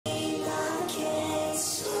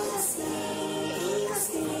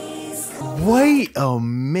Wait a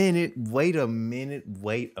minute, wait a minute,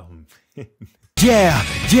 wait a minute. Yeah.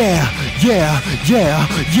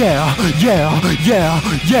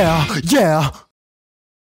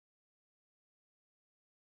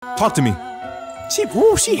 Talk to me.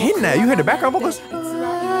 She hitting that. You hear the background vocals?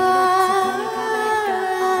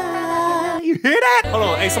 You hear that? Hold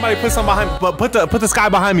on, hey, somebody put some behind me. But put the sky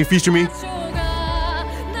behind me, feature me.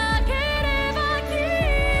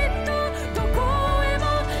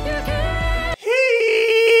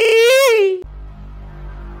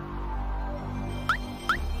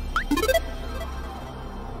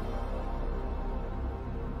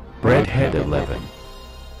 Breadhead 11.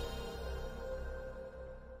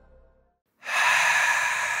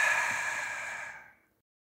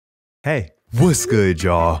 Hey, what's good,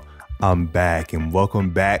 y'all? I'm back and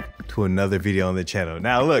welcome back to another video on the channel.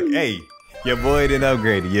 Now look, hey, your boy didn't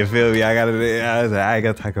upgrade it, you feel me? I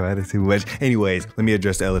gotta talk about it too much. Anyways, let me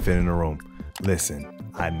address the elephant in the room. Listen,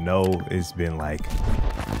 I know it's been like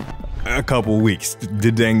a couple weeks,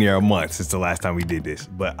 dang near a month since the last time we did this,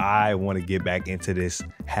 but I want to get back into this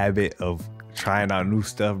habit of trying out new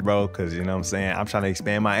stuff, bro, because you know what I'm saying, I'm trying to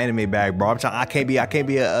expand my anime bag, bro. I can't be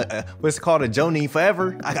a what's it called, a Jonin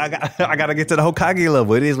forever. I gotta get to the Hokage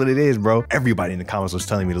level. It is what it is, bro. Everybody in the comments was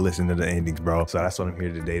telling me to listen to the endings, bro, so that's what I'm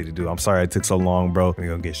here today to do. I'm sorry it took so long, bro. We're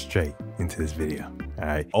gonna get straight into this video. All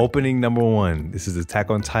right, opening number 1. This is Attack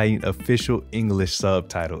on Titan official English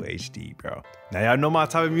subtitle HD, bro. Now y'all know my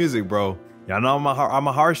type of music, bro. Y'all know I'm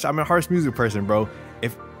a harsh music person, bro.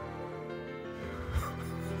 If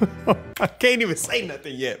I can't even say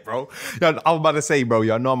nothing yet, bro. I was about to say, bro,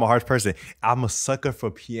 y'all know I'm a harsh person. I'm a sucker for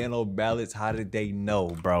piano ballads. How did they know,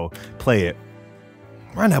 bro? Play it.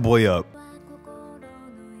 Run that boy up.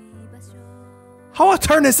 How I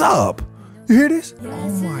turn this up? You hear this? Oh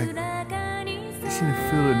my. You see the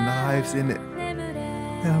feel the knives in it.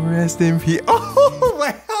 Now rest in peace. Oh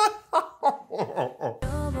my God.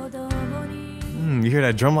 You hear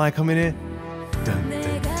that drum line coming in? Dun,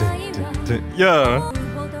 dun, dun, dun, dun. Yeah.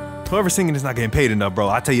 Whoever's singing is not getting paid enough, bro.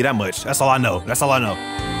 I tell you that much. That's all I know. That's all I know.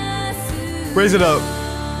 Raise it up.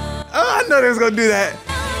 Oh, I know they was gonna do that.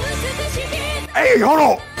 Hey, hold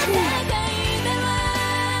on.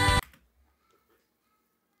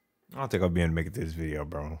 I don't think I'll be able to make it to this video,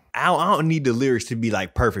 bro. I don't need the lyrics to be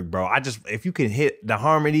like perfect, bro. If you can hit the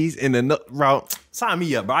harmonies in the note, bro, sign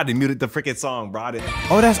me up, bro. I done muted the freaking song, bro.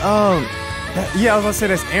 Oh, that's yeah, I was gonna say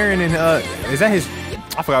that's Aaron and is that his?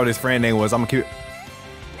 I forgot what his friend name was. I'm gonna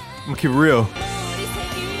keep it real.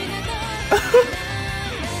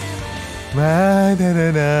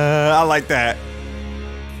 I like that.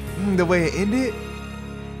 The way it ended.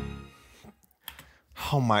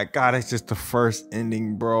 Oh my God, that's just the first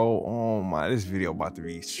ending, bro. Oh my, this video about to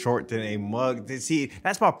be short than a mug. See,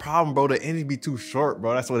 that's my problem, bro. The ending be too short,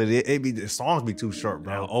 bro. That's what it is. The songs be too short,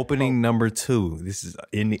 bro. Now, opening number 2. This is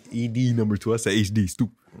in ED number 2. I said HD,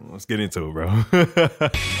 stupid. Let's get into it, bro.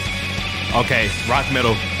 Okay, rock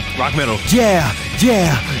metal. Yeah.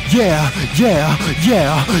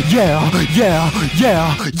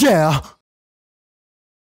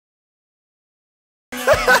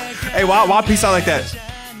 Hey, why peace out like that?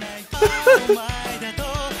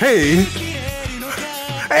 Hey,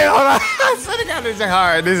 hold on.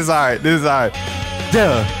 This is hard.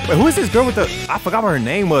 Yeah. Wait, who is this girl with the? I forgot what her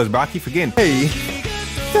name was, bro. I keep forgetting. Hey.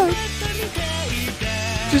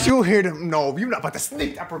 Did you hear them? No, you're not about to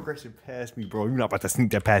sneak that progression past me, bro. You're not about to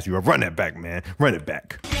sneak that past me, bro. Run that back, man. Run it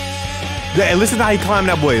back. Yeah, and listen to how he climbed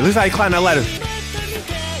that boy. Listen how he climbed that ladder.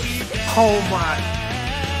 Oh my.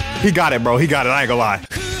 He got it, bro. He got it. I ain't gonna lie.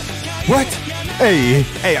 What? Hey,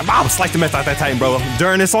 I was sliced the mess out that Titan, bro.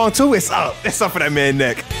 During this song too, it's up. It's up for that man's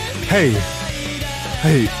neck. Hey.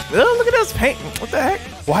 Look at this paint. What the heck?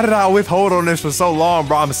 Why did I withhold on this for so long,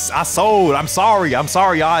 bro? I sold. I'm sorry, y'all.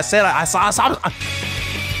 I said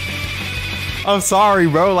I'm sorry,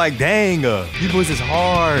 bro. Like, dang, these boys is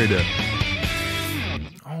hard.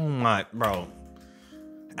 Oh my, bro.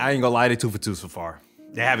 I ain't gonna lie, they 2 for 2 so far.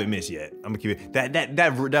 They haven't missed yet. I'm gonna keep it. That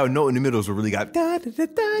note in the middle is what really got.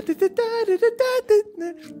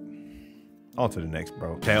 On to the next,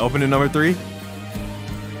 bro. Okay, opening number 3.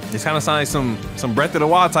 This kind of sounds like some Breath of the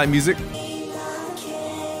Wild type music.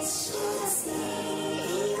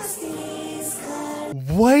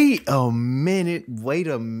 Wait a minute.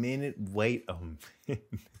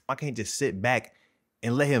 I can't just sit back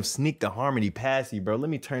and let him sneak the harmony past you, bro. Let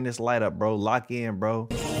me turn this light up, bro. Lock in, bro.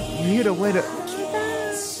 You hear the way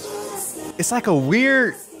it's like a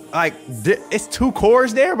weird, like, it's 2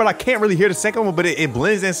 chords there, but I can't really hear the second one, but it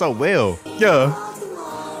blends in so well. Yeah.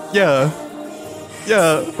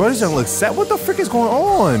 Bro, this doesn't look set. What the frick is going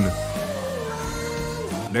on?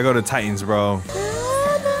 There go the Titans, bro.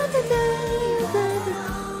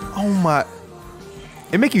 Oh my.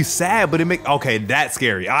 It make you sad, but it make, okay, that's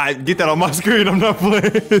scary. I get that on my screen. I'm not playing.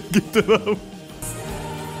 Get that up.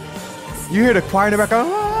 You hear the choir in the background?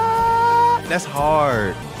 Ah, that's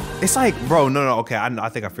hard. It's like, bro, no, okay. I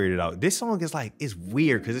think I figured it out. This song is like, it's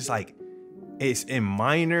weird because it's like, it's in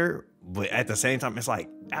minor, but at the same time, it's like,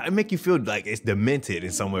 it make you feel like it's demented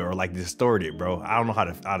in some way or like distorted, bro. I don't know how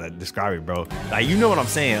to describe it, bro. Like, you know what I'm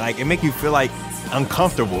saying? Like, it make you feel like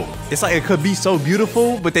uncomfortable. It's like it could be so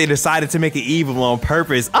beautiful, but they decided to make it evil on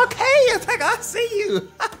purpose. Okay, it's like, I see you.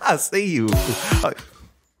 I see you.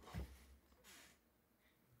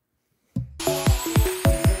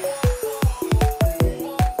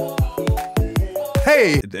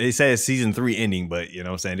 Hey, it says season 3 ending, but you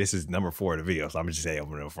know what I'm saying? This is number 4 of the video, so I'm just saying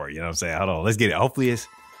number 4. You know what I'm saying? Hold on, let's get it. Hopefully it's,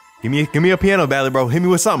 give me a piano ballad, bro. Hit me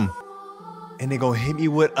with something. And they gonna hit me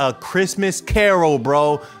with a Christmas Carol,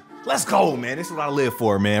 bro. Let's go, man. This is what I live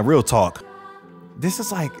for, man. Real talk. This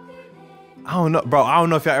is like, I don't know, bro. I don't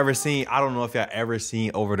know if y'all ever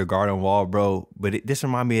seen, Over the Garden Wall, bro. But this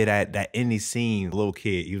remind me of that ending scene, little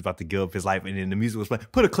kid. He was about to give up his life, and then the music was playing.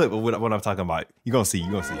 Put a clip of what I'm talking about. You gonna see.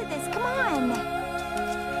 You gonna see. Come on.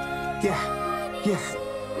 Yeah.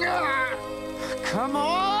 Come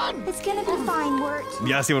on. It's gonna be fine, Wirt.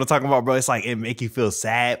 Y'all see what I'm talking about, bro? It's like it make you feel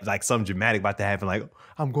sad, like something dramatic about to happen, like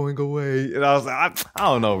I'm going away. And I was like, I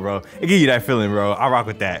don't know, bro. It give you that feeling, bro. I rock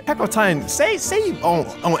with that. Heck of time, say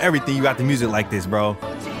on everything you got the music like this, bro.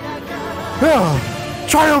 Yeah.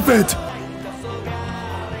 Triumphant.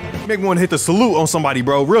 Make me want to hit the salute on somebody,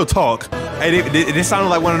 bro. Real talk. Hey, this sounded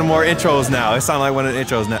like one of the more intros now. It sounded like one of the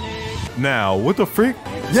intros now. Now, what the freak?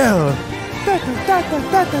 Yeah.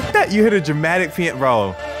 You hear the dramatic piano,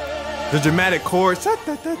 bro. The dramatic chords.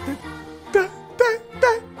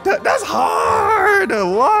 That's hard.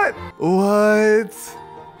 What?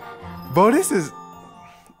 Bro,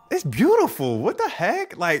 it's beautiful. What the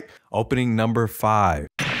heck? Like, opening number 5.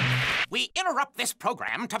 We interrupt this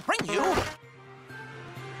program to bring you...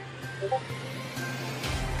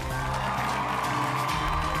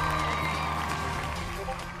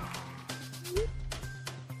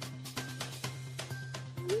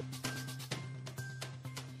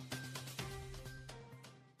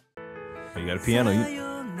 You got a piano.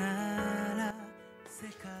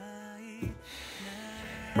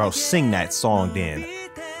 Bro, sing that song then.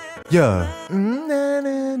 Yeah. I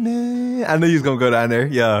knew you was gonna go down there.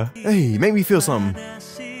 Yeah. Hey, make me feel something.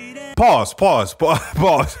 Pause.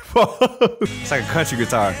 It's like a country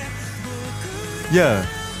guitar. Yeah.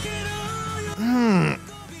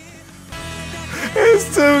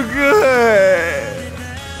 It's too good.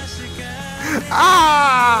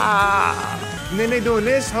 Ah! And then they doing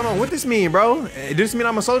this. Hold on, what this mean, bro? Does this mean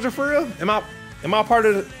I'm a soldier for real? Am I part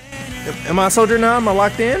of the? Am I a soldier now? Am I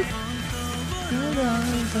locked in?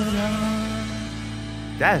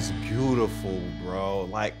 That's beautiful, bro.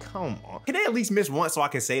 Like, come on. Can they at least miss once so I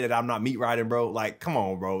can say that I'm not meat riding, bro? Like, come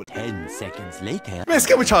on, bro. 10 seconds later. Man,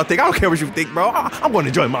 skip what y'all think. I don't care what you think, bro. I'm gonna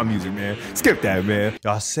enjoy my music, man. Skip that, man.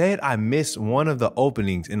 Y'all said I missed one of the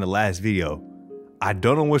openings in the last video. I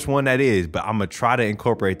don't know which one that is, but I'm gonna try to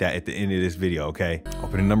incorporate that at the end of this video, okay?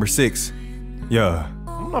 Opening number 6. Yeah.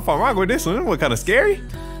 I don't know if I'm rocking with this one. This one kind of scary.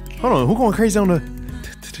 Hold on, who going crazy on the...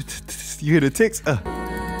 You hear the ticks?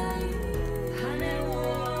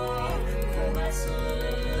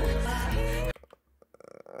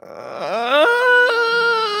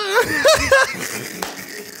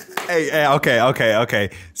 Hey, okay.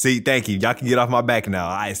 See, thank you. Y'all can get off my back now.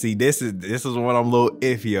 I see. This is what I'm a little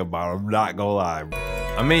iffy about. I'm not gonna lie.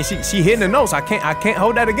 I mean, she hitting the notes. I can't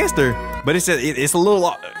hold that against her. But it's a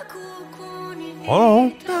little. Hold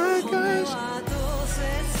on.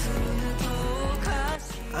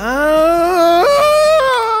 I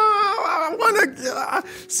wanna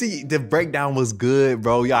see, the breakdown was good,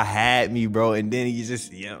 bro. Y'all had me, bro. And then you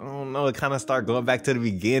just, I don't know, it kind of started going back to the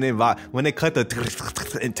beginning. But when they cut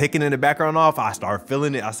the and taking in the background off, I started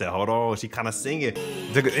feeling it. I said, hold on, she kind of singing.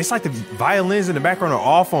 It's like the violins in the background are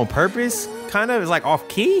off on purpose, kind of. It's like off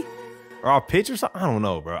key or off pitch or something. I don't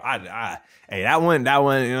know, bro. Hey, that one,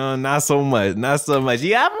 not so much.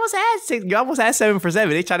 You almost had 7 for 7.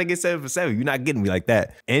 They try to get 7 for 7. You're not getting me like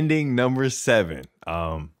that. Ending number 7.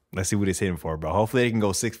 Let's see what it's hitting for, bro. Hopefully they can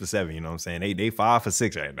go 6 for 7. You know what I'm saying? They 5 for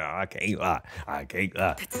 6 right now. I can't lie.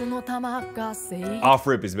 Off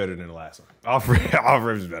rip is better than the last one. Off rip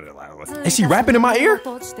is better than the last one. Is she rapping in my ear?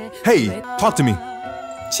 Hey, talk to me.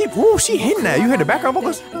 She hitting that. You hear the background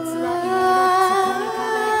vocals?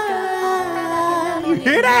 You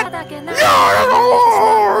hear that?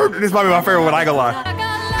 Yeah, this might be my favorite one. I ain't gonna lie.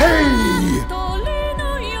 Hey!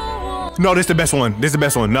 No, this the best one. This is the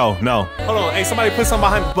best one. No, no. Hold on. Hey, somebody put something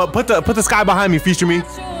behind. But put the sky behind me. Feature me.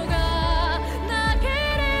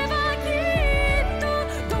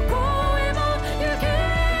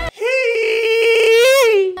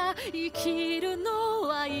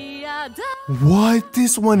 What?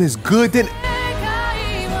 This one is good. Then.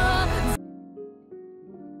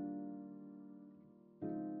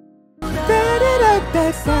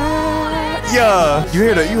 Yeah, you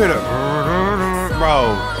hear the,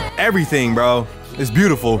 bro. Everything, bro. It's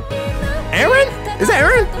beautiful. Aaron? Is that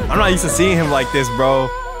Aaron? I'm not used to seeing him like this, bro. You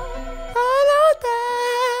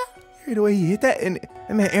hear the way he hit that? And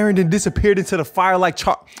man, Aaron then disappeared into the fire like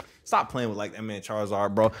Stop playing with like that man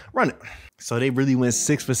Charizard, bro. Run it. So they really went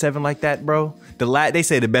 6 for 7 like that, bro. They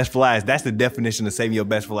say the best for last. That's the definition of saving your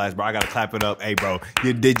best for last, bro. I gotta clap it up. Hey, bro,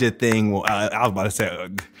 you did your thing. I was about to say,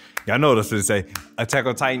 y'all know what I was gonna say. Attack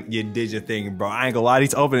on Titan, you did your thing, bro. I ain't gonna lie,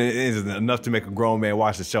 these openings isn't enough to make a grown man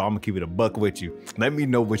watch the show. I'm gonna keep it a buck with you. Let me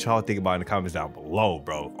know what y'all think about in the comments down below,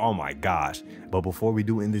 bro. Oh my gosh. But before we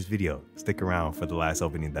do end this video, stick around for the last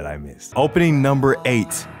opening that I missed. Opening number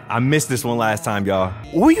 8. I missed this one last time, y'all.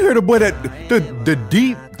 Oh, you heard the boy that the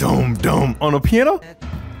deep dum dum on the piano?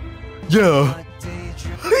 Yeah.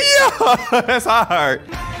 Yeah, that's hard.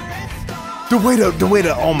 The way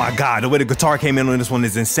the oh my god, the way the guitar came in on this one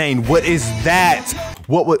is insane. What is that?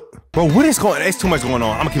 Bro, what is going on? It's too much going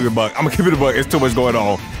on. I'm gonna keep it a buck. It's too much going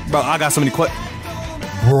on. Bro, I got so many questions.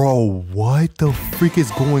 Bro, what the freak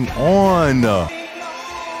is going on?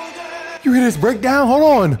 You hear this breakdown? Hold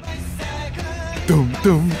on. Dum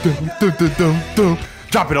dum dum dum dum dum dum.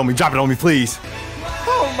 Drop it on me, please.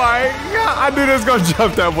 Oh my god, I knew this was gonna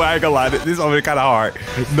jump that way. I ain't gonna lie, this over kind of hard.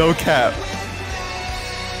 No cap.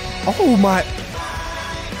 Oh my.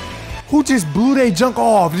 Who just blew their junk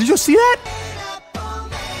off? Did you see that?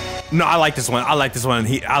 No, I like this one. I like this one.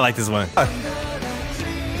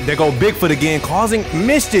 They go Bigfoot again, causing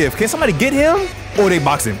mischief. Can somebody get him? Or they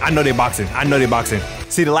boxing? I know they boxing.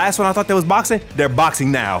 See, the last one I thought they was boxing. They're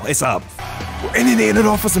boxing now. It's up. And then they ended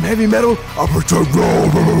off with some heavy metal.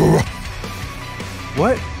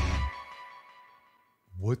 What?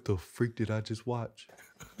 What the freak did I just watch?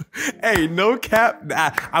 Hey, no cap.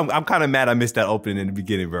 I'm kind of mad I missed that opening in the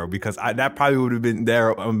beginning, bro, because that probably would have been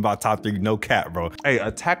there on about top 3. No cap, bro. Hey,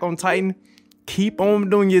 Attack on Titan. Keep on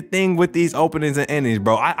doing your thing with these openings and endings,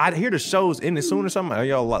 bro. I hear the show's ending soon or something.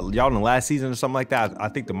 Y'all in the last season or something like that. I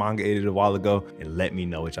think the manga ended a while ago. And let me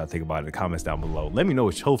know what y'all think about it in the comments down below. Let me know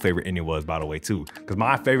what your favorite ending was, by the way, too. Because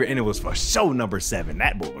my favorite ending was for show number 7.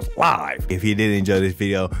 That boy was live. If you did enjoy this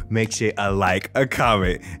video, make sure a like, a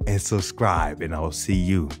comment, and subscribe. And I will see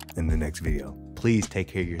you in the next video. Please take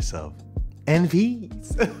care of yourself. And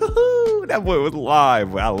peace. That boy was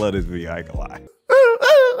live. I love this video. I ain't gonna lie.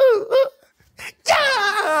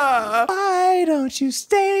 Yeah! Why don't you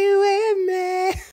stay with me?